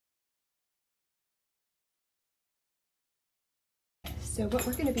So what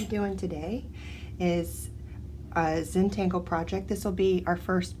we're going to be doing today is a Zentangle project. This will be our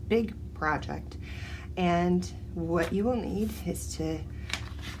first big project, and what you will need is to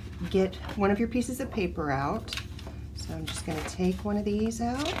get one of your pieces of paper out. So I'm just going to take one of these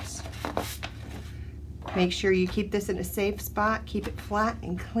out. Make sure you keep this in a safe spot, keep it flat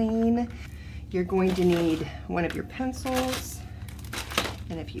and clean. You're going to need one of your pencils,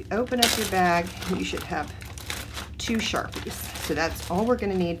 and if you open up your bag, you should have 2 Sharpies. So that's all we're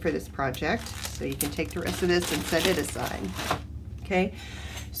going to need for this project. So you can take the rest of this and set it aside. Okay,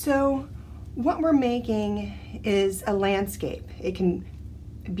 so what we're making is a landscape. It can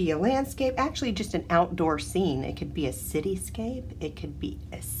be a landscape, actually just an outdoor scene. It could be a cityscape, it could be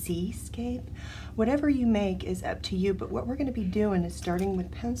a seascape. Whatever you make is up to you, but what we're going to be doing is starting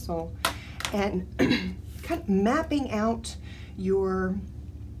with pencil and kind of mapping out your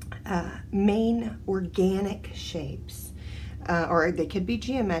main organic shapes, or they could be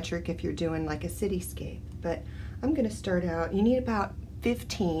geometric if you're doing like a cityscape. But I'm going to start out, you need about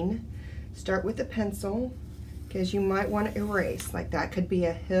 15. Start with a pencil, because you might want to erase. Like that could be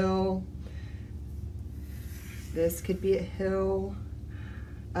a hill, this could be a hill.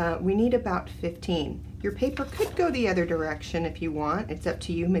 We need about 15. Your paper could go the other direction if you want. It's up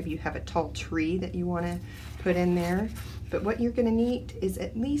to you. Maybe you have a tall tree that you want to put in there. But what you're going to need is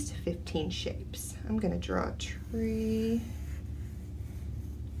at least 15 shapes. I'm going to draw a tree.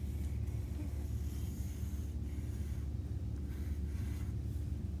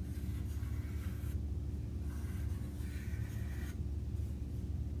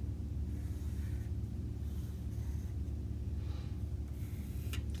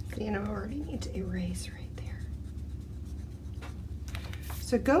 You know, I already need to erase right there.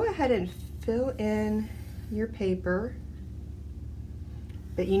 So go ahead and fill in your paper,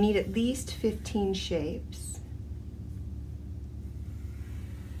 but you need at least 15 shapes.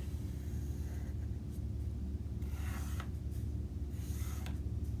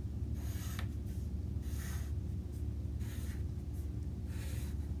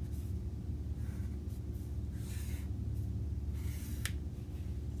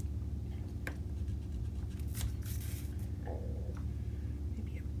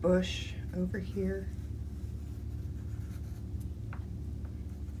 Bush over here.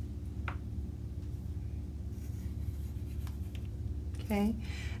 Okay,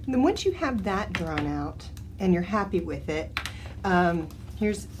 and then once you have that drawn out and you're happy with it,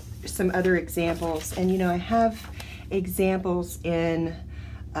 here's some other examples. And you know, I have examples in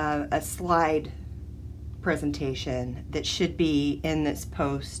a slide presentation that should be in this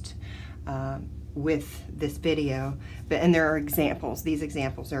post with this video, and there are examples. These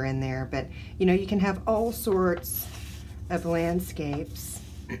examples are in there, but you know, you can have all sorts of landscapes.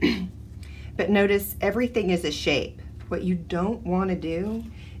 But notice everything is a shape. What you don't want to do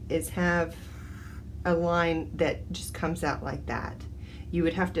is have a line that just comes out like that. You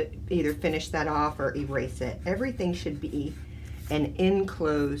would have to either finish that off or erase it. Everything should be an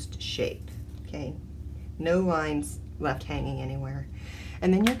enclosed shape. Okay, no lines left hanging anywhere.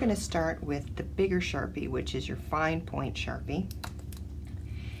 And then you're going to start with the bigger Sharpie, which is your fine point Sharpie.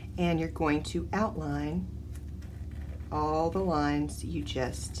 And you're going to outline all the lines you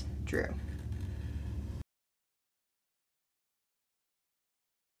just drew.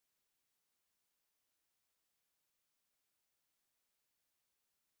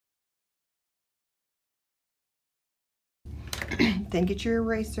 Then get your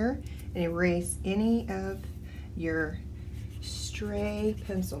eraser and erase any of your stray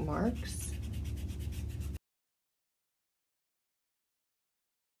pencil marks.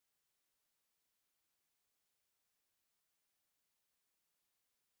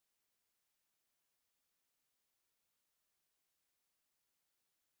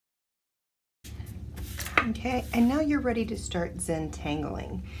 Okay, and now you're ready to start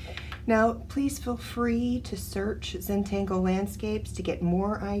Zentangling. Now, please feel free to search Zentangle Landscapes to get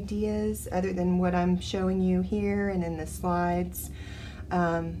more ideas other than what I'm showing you here and in the slides.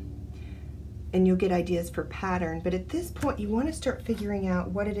 And you'll get ideas for pattern. But at this point, you want to start figuring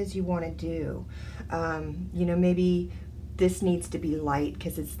out what it is you want to do. You know, maybe this needs to be light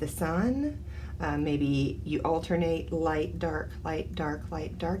because it's the sun. Maybe you alternate light, dark, light, dark,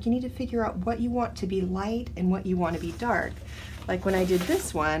 light, dark. You need to figure out what you want to be light and what you want to be dark. Like when I did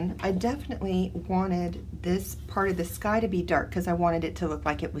this one, I definitely wanted this part of the sky to be dark because I wanted it to look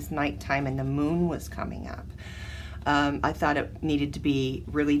like it was nighttime and the moon was coming up. I thought it needed to be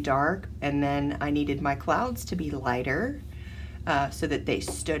really dark, and then I needed my clouds to be lighter so that they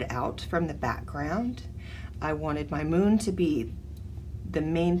stood out from the background. I wanted my moon to be the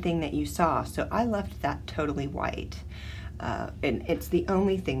main thing that you saw, so I left that totally white. and it's the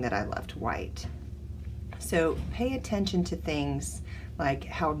only thing that I left white. So pay attention to things like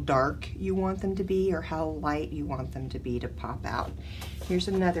how dark you want them to be or how light you want them to be to pop out. Here's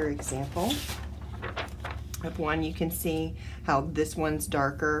another example of one. You can see how this one's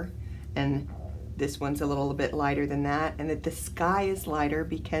darker and this one's a little bit lighter than that, and that the sky is lighter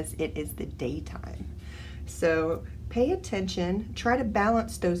because it is the daytime. So pay attention, try to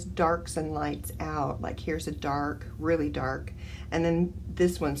balance those darks and lights out. Like here's a dark, really dark, and then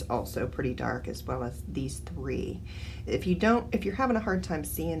this one's also pretty dark as well as these three. If you're having a hard time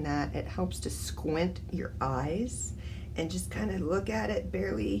seeing that, it helps to squint your eyes and just kind of look at it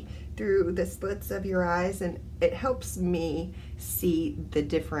barely through the slits of your eyes, and it helps me see the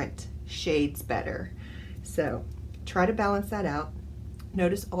different shades better. So try to balance that out.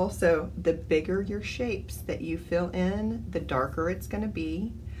 Notice also the bigger your shapes that you fill in, the darker it's going to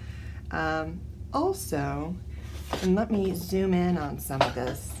be. Also, and let me zoom in on some of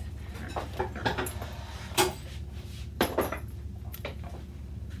this.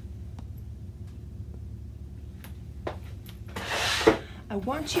 I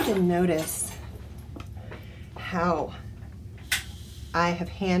want you to notice how I have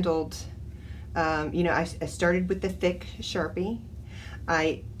handled, you know, I started with the thick Sharpie.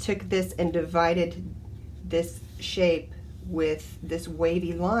 I took this and divided this shape with this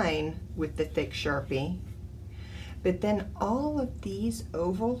wavy line with the thick Sharpie. But then all of these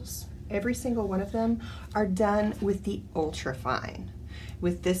ovals, every single one of them, are done with the ultra fine.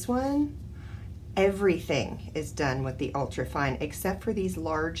 With this one, everything is done with the ultra fine except for these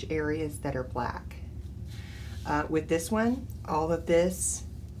large areas that are black. With this one, all of this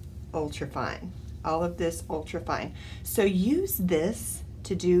ultra fine, all of this ultra fine. So use this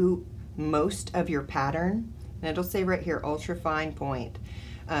to do most of your pattern, and it'll say right here ultra fine point.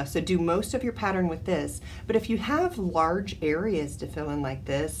 So do most of your pattern with this, but if you have large areas to fill in like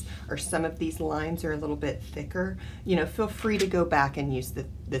this, or some of these lines are a little bit thicker, you know, feel free to go back and use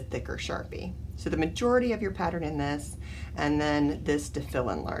the thicker Sharpie. So the majority of your pattern in this, and then this to fill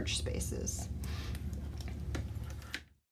in large spaces.